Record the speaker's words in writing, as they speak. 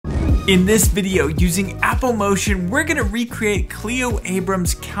In this video, using Apple Motion, we're gonna recreate Cleo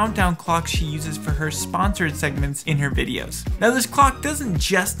Abram's countdown clock she uses for her sponsored segments in her videos. Now this clock doesn't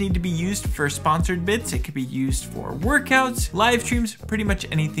just need to be used for sponsored bits, it could be used for workouts, live streams, pretty much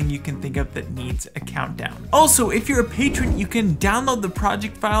anything you can think of that needs a countdown. Also, if you're a patron, you can download the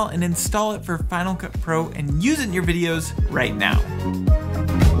project file and install it for Final Cut Pro and use it in your videos right now.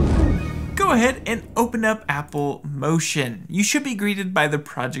 Go ahead and open up Apple Motion. You should be greeted by the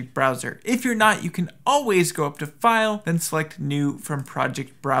project browser. If you're not, you can always go up to File, then select New from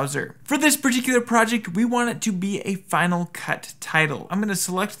Project Browser. For this particular project, we want it to be a Final Cut title. I'm going to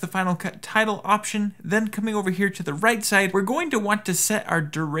select the Final Cut title option, then coming over here to the right side, we're going to want to set our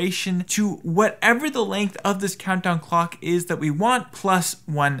duration to whatever the length of this countdown clock is that we want, plus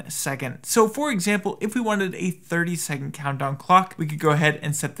 1 second. So for example, if we wanted a 30-second countdown clock, we could go ahead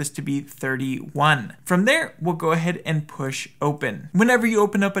and set this to be 31. From there, we'll go ahead and push open. Whenever you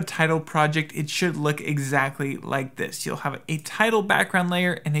open up a title project, it should look exactly like this. You'll have a title background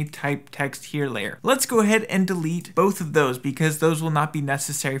layer and a type text here layer. Let's go ahead and delete both of those because those will not be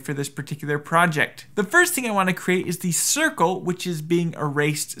necessary for this particular project. The first thing I want to create is the circle, which is being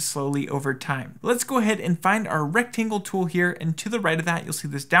erased slowly over time. Let's go ahead and find our rectangle tool here, and to the right of that, you'll see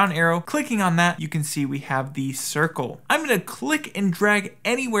this down arrow. Clicking on that, you can see we have the circle. I'm going to click and drag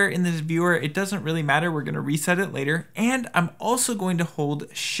anywhere in this viewer. It doesn't really matter. We're going to reset it later. And I'm also going to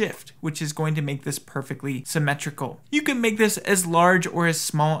hold Shift, which is going to make this perfectly symmetrical. You can make this as large or as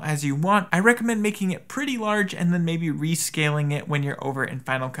small as you want. I recommend making it pretty large and then maybe rescaling it when you're over in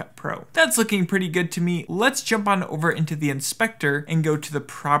Final Cut Pro. That's looking pretty good to me. Let's jump on over into the inspector and go to the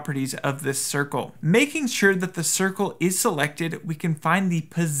properties of this circle. Making sure that the circle is selected, we can find the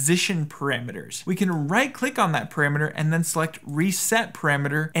position parameters. We can right click on that parameter and then select reset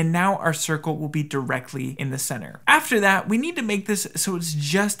parameter, and now our circle will be directly in the center. After that, we need to make this so it's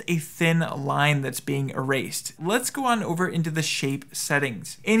just a thin line that's being erased. Let's go on over into the shape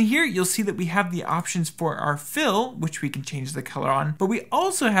settings. In here, you'll see that we have the options for our fill, which we can change the color on, but we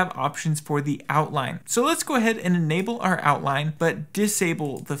also have options for the outline. So let's go ahead and enable our outline, but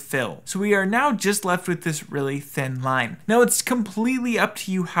disable the fill. So we are now just left with this really thin line. Now it's completely up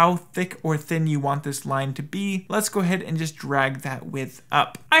to you how thick or thin you want this line to be. Let's go ahead and just drag that width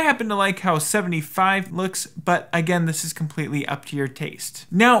up. I happen to like how 75 looks, but again, this is completely up to your taste.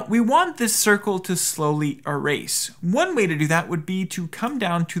 Now, we want this circle to slowly erase. One way to do that would be to come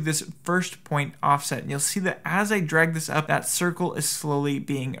down to this first point offset, and you'll see that as I drag this up, that circle is slowly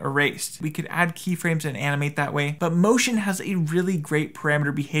being erased. We could add keyframes and animate that way, but Motion has a really great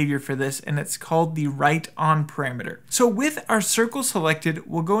parameter behavior for this, and it's called the right on parameter. So with our circle selected,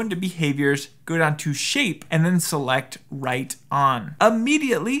 we'll go into behaviors, go down to shape, and then select right on.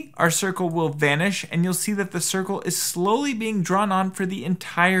 Immediately, our circle will vanish, and you'll see that the circle is slowly being drawn on for the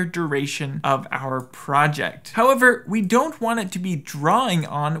entire duration of our project. However, we don't want it to be drawing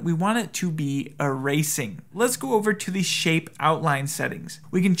on, we want it to be erasing. Let's go over to the shape outline settings.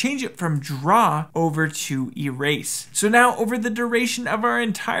 We can change it from draw over to erase. So now over the duration of our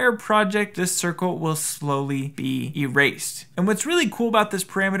entire project, this circle will slowly be erased. And what's really cool about this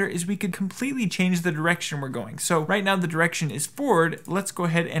parameter is we could completely change the direction we're going. So right now the direction is forward. Let's go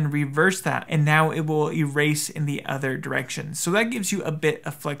ahead and reverse that, and now it will erase in the other direction. So that gives you a bit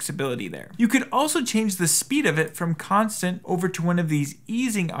of flexibility there. You could also change the speed of it from constant over to one of these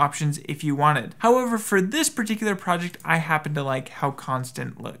easing options if you wanted. However, for this particular project, I happen to like how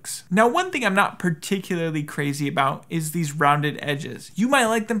constant looks. Now, one thing I'm not particularly crazy about is these rounded edges. You might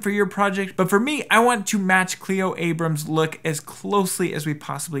like them for your project, but for me, I want to match Cleo Abram's look as closely as we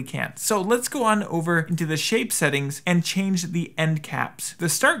possibly can. So let's go on over into the shape settings and change the end caps. The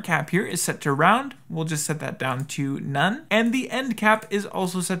start cap here is set to round. We'll just set that down to none. And the end cap is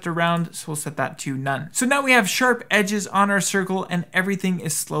also set to round, so we'll set that to none. So now we have sharp edges on our circle and everything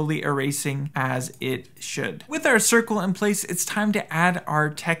is slowly erasing as it should. With our circle in place, it's time to add our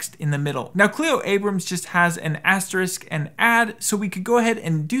text in the middle. Now Cleo Abrams just has an asterisk and add, so we could go ahead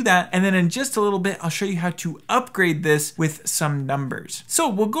and do that. And then in just a little bit, I'll show you how to upgrade this with some numbers. So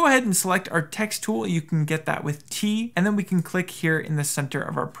we'll go ahead and select our text tool. You can get that with T, and then we can click here in the center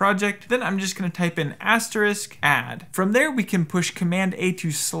of our project. Then I'm just going to type in asterisk add. From there, we can push Command A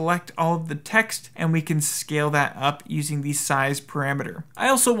to select all of the text, and we can scale that up using the size parameter. I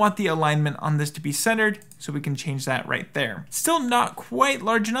also want the alignment on this to be centered, So we can change that right there. Still not quite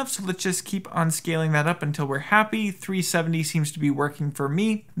large enough, so let's just keep on scaling that up until we're happy. 370 seems to be working for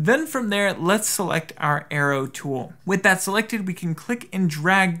me. Then from there, let's select our arrow tool. With that selected, we can click and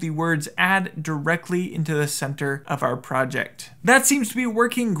drag the words add directly into the center of our project. That seems to be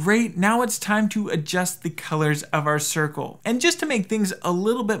working great. Now it's time to adjust the colors of our circle. And just to make things a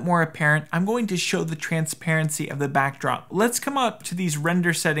little bit more apparent, I'm going to show the transparency of the backdrop. Let's come up to these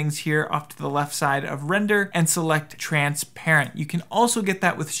render settings here off to the left side of render and select transparent. You can also get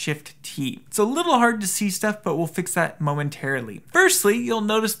that with Shift T. It's a little hard to see stuff, but we'll fix that momentarily. Firstly, you'll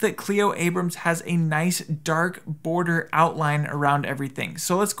notice that Cleo Abrams has a nice dark border outline around everything.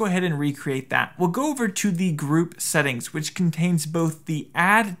 So let's go ahead and recreate that. We'll go over to the group settings, which contains both the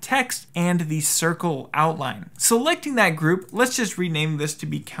add text and the circle outline. Selecting that group, let's just rename this to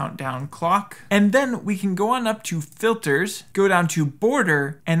be countdown clock. And then we can go on up to filters, go down to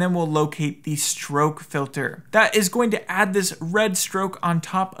border, and then we'll locate the stroke filter. That is going to add this red stroke on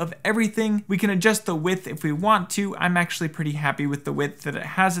top of everything. We can adjust the width if we want to. I'm actually pretty happy with the width that it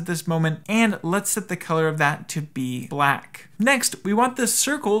has at this moment. And let's set the color of that to be black. Next, we want the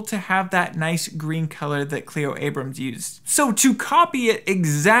circle to have that nice green color that Cleo Abrams used. So to copy it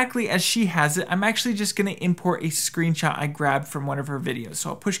exactly as she has it, I'm actually just going to import a screenshot I grabbed from one of her videos.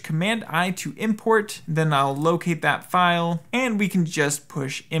 So I'll push Command I to import, then I'll locate that file, and we can just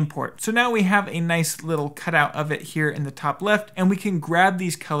push import. So now we have a nice little cutout of it here in the top left, and we can grab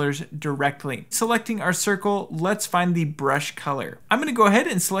these colors directly. Selecting our circle, let's find the brush color. I'm going to go ahead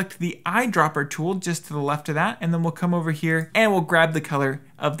and select the eyedropper tool just to the left of that, and then we'll come over here and we'll grab the color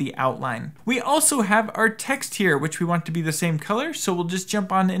of the outline. We also have our text here, which we want to be the same color. So we'll just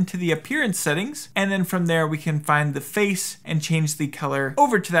jump on into the appearance settings. And then from there, we can find the face and change the color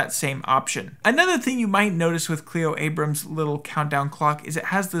over to that same option. Another thing you might notice with Cleo Abrams' little countdown clock is it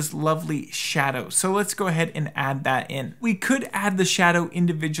has this lovely shadow. So let's go ahead and add that in. We could add the shadow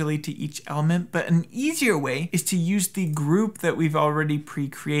individually to each element, but an easier way is to use the group that we've already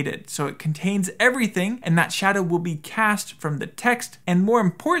pre-created. So it contains everything, and that shadow will be cast from the text, and more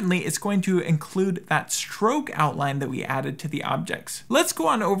importantly, it's going to include that stroke outline that we added to the objects. Let's go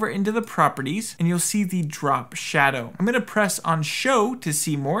on over into the properties, and you'll see the drop shadow. I'm going to press on show to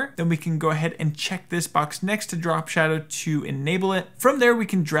see more. Then we can go ahead and check this box next to drop shadow to enable it. From there, we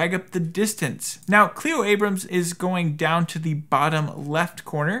can drag up the distance. Now, Cleo Abrams is going down to the bottom left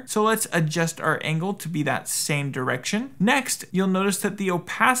corner, so let's adjust our angle to be that same direction. Next, you'll notice that the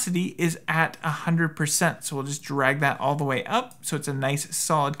opacity is at 100%, so we'll just drag that all the way up so it's a nice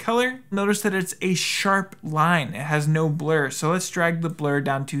solid color. Notice that it's a sharp line. It has no blur, so let's drag the blur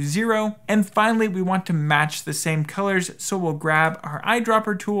down to 0. And finally, we want to match the same colors, so we'll grab our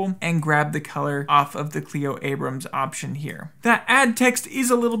eyedropper tool and grab the color off of the Cleo Abrams option here. That add text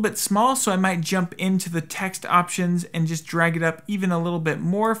is a little bit small, so I might jump into the text options and just drag it up even a little bit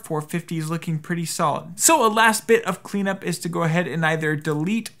more. 450 is looking pretty solid. So a last bit of cleanup is to go ahead and either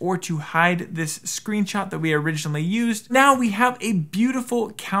delete or to hide this screenshot that we originally used. Now we have a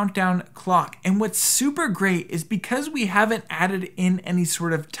beautiful countdown clock, and what's super great is because we haven't added in any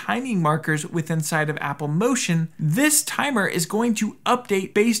sort of timing markers within inside of Apple Motion, this timer is going to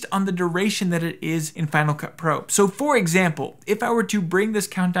update based on the duration that it is in Final Cut Pro. So for example, if I were to bring this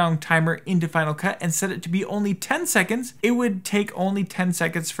countdown timer into Final Cut and set it to be only 10 seconds, it would take only 10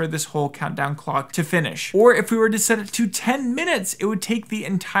 seconds for this whole countdown clock to finish. Or if we were to set it to 10 minutes, it would take the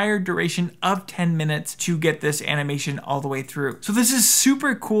entire duration of 10 minutes to get this animation all the way through. So this is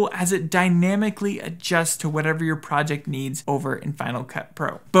super cool as it dynamically adjusts to whatever your project needs over in Final Cut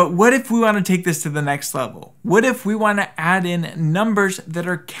Pro. But what if we want to take this to the next level? What if we want to add in numbers that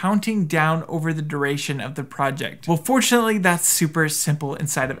are counting down over the duration of the project? Well, fortunately, that's super simple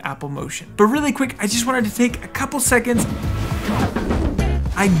inside of Apple Motion. But really quick, I just wanted to take a couple seconds.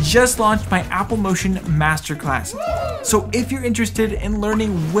 I just launched my Apple Motion Masterclass. So if you're interested in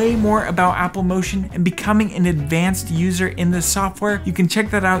learning way more about Apple Motion and becoming an advanced user in this software, you can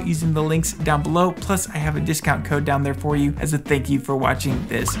check that out using the links down below. Plus, I have a discount code down there for you as a thank you for watching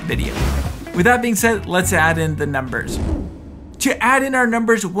this video. With that being said, let's add in the numbers. To add in our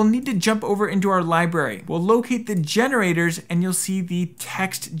numbers, we'll need to jump over into our library. We'll locate the generators and you'll see the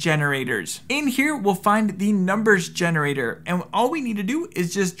text generators. In here, we'll find the numbers generator. And all we need to do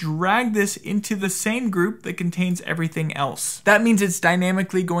is just drag this into the same group that contains everything else. That means it's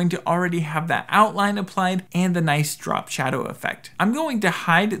dynamically going to already have that outline applied and the nice drop shadow effect. I'm going to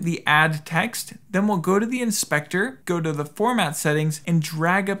hide the add text. Then we'll go to the inspector, go to the format settings and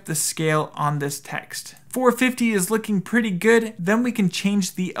drag up the scale on this text. 450 is looking pretty good. Then we can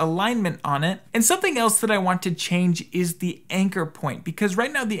change the alignment on it. And something else that I want to change is the anchor point, because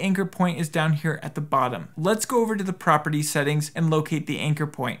right now the anchor point is down here at the bottom. Let's go over to the property settings and locate the anchor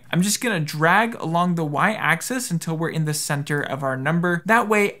point. I'm just gonna drag along the y-axis until we're in the center of our number. That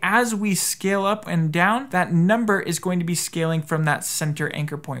way, as we scale up and down, that number is going to be scaling from that center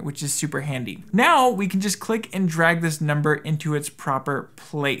anchor point, which is super handy. Now we can just click and drag this number into its proper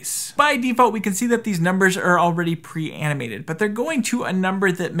place. By default, we can see that these numbers are already pre-animated, but they're going to a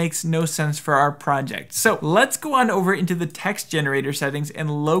number that makes no sense for our project. So let's go on over into the text generator settings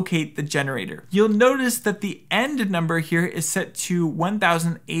and locate the generator. You'll notice that the end number here is set to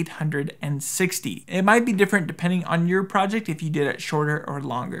 1,860. It might be different depending on your project if you did it shorter or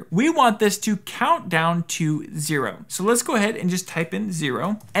longer. We want this to count down to 0. So let's go ahead and just type in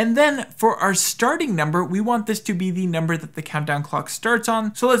 0. And then for our starting number, we want this to be the number that the countdown clock starts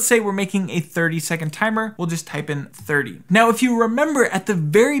on. So let's say we're making a 30-second timer. We'll just type in 30. Now, if you remember at the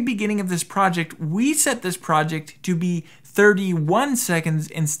very beginning of this project, we set this project to be 31 seconds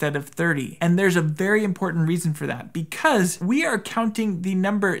instead of 30. And there's a very important reason for that, because we are counting the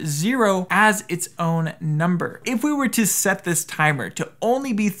number 0 as its own number. If we were to set this timer to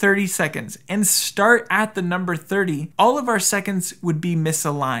only be 30 seconds and start at the number 30, all of our seconds would be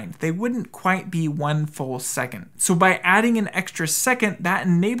misaligned. They wouldn't quite be 1 full second. So by adding an extra second, that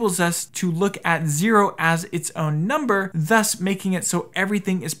enables us to look at 0 as its own number, thus making it so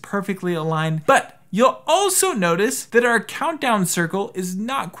everything is perfectly aligned. But you'll also notice that our countdown circle is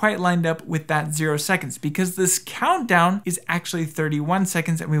not quite lined up with that 0 seconds, because this countdown is actually 31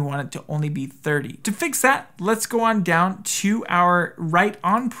 seconds and we want it to only be 30. To fix that, let's go on down to our right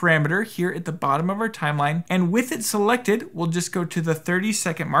on parameter here at the bottom of our timeline. And with it selected, we'll just go to the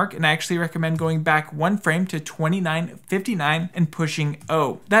 30-second mark. And I actually recommend going back 1 frame to 29:59 and pushing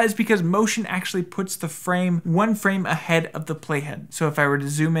O. That is because motion actually puts the frame 1 frame ahead of the playhead. So if I were to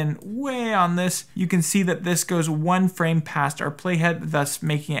zoom in way on this, you can see that this goes 1 frame past our playhead, thus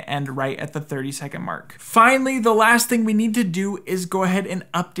making it end right at the 30-second mark. Finally, the last thing we need to do is go ahead and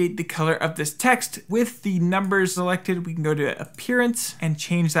update the color of this text. With the numbers selected, we can go to appearance and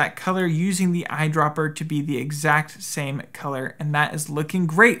change that color using the eyedropper to be the exact same color, and that is looking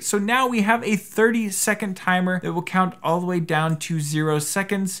great. So now we have a 30-second timer that will count all the way down to 0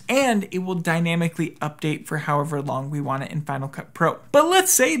 seconds, and it will dynamically update for however long we want it in Final Cut Pro. But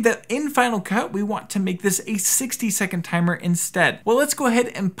let's say that in Final Cut, we want to make this a 60-second timer instead. Well, let's go ahead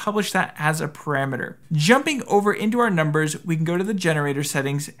and publish that as a parameter. Jumping over into our numbers, we can go to the generator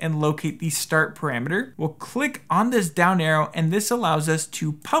settings and locate the start parameter. We'll click on this down arrow, and this allows us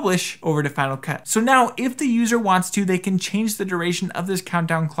to publish over to Final Cut. So now if the user wants to, they can change the duration of this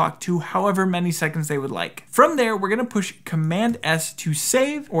countdown clock to however many seconds they would like. From there, we're gonna push Command S to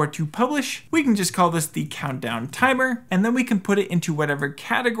save or to publish. We can just call this the countdown timer, and then we can put it into whatever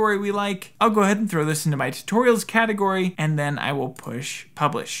category we like. I'll go ahead and throw this into my tutorials category, and then I will push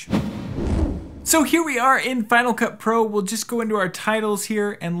publish. So here we are in Final Cut Pro. We'll just go into our titles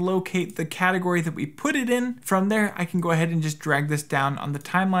here and locate the category that we put it in. From there, I can go ahead and just drag this down on the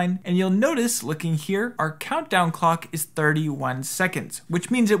timeline, and you'll notice looking here, our countdown clock is 31 seconds, which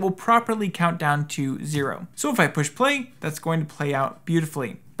means it will properly count down to 0. So if I push play, that's going to play out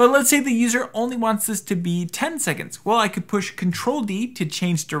beautifully. But let's say the user only wants this to be 10 seconds. Well, I could push Control D to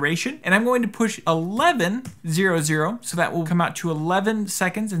change duration, and I'm going to push 11:00, so that will come out to 11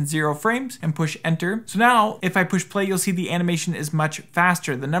 seconds and 0 frames, and push enter. So now if I push play, you'll see the animation is much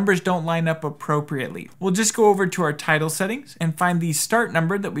faster. The numbers don't line up appropriately. We'll just go over to our title settings and find the start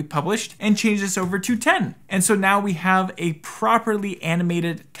number that we published and change this over to 10. And so now we have a properly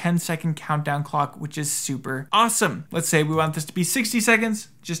animated 10-second countdown clock, which is super awesome. Let's say we want this to be 60 seconds.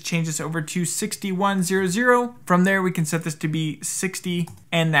 Just change this over to 61:00. From there, we can set this to be 60,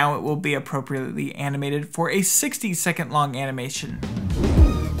 and now it will be appropriately animated for a 60-second long animation.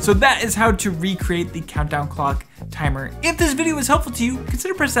 So that is how to recreate the countdown clock timer. If this video was helpful to you,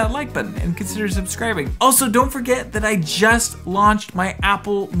 consider pressing that like button and consider subscribing. Also, don't forget that I just launched my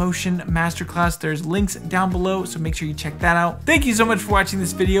Apple Motion Masterclass. There's links down below, so make sure you check that out. Thank you so much for watching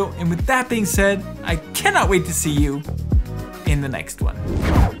this video, and with that being said, I cannot wait to see you in the next one.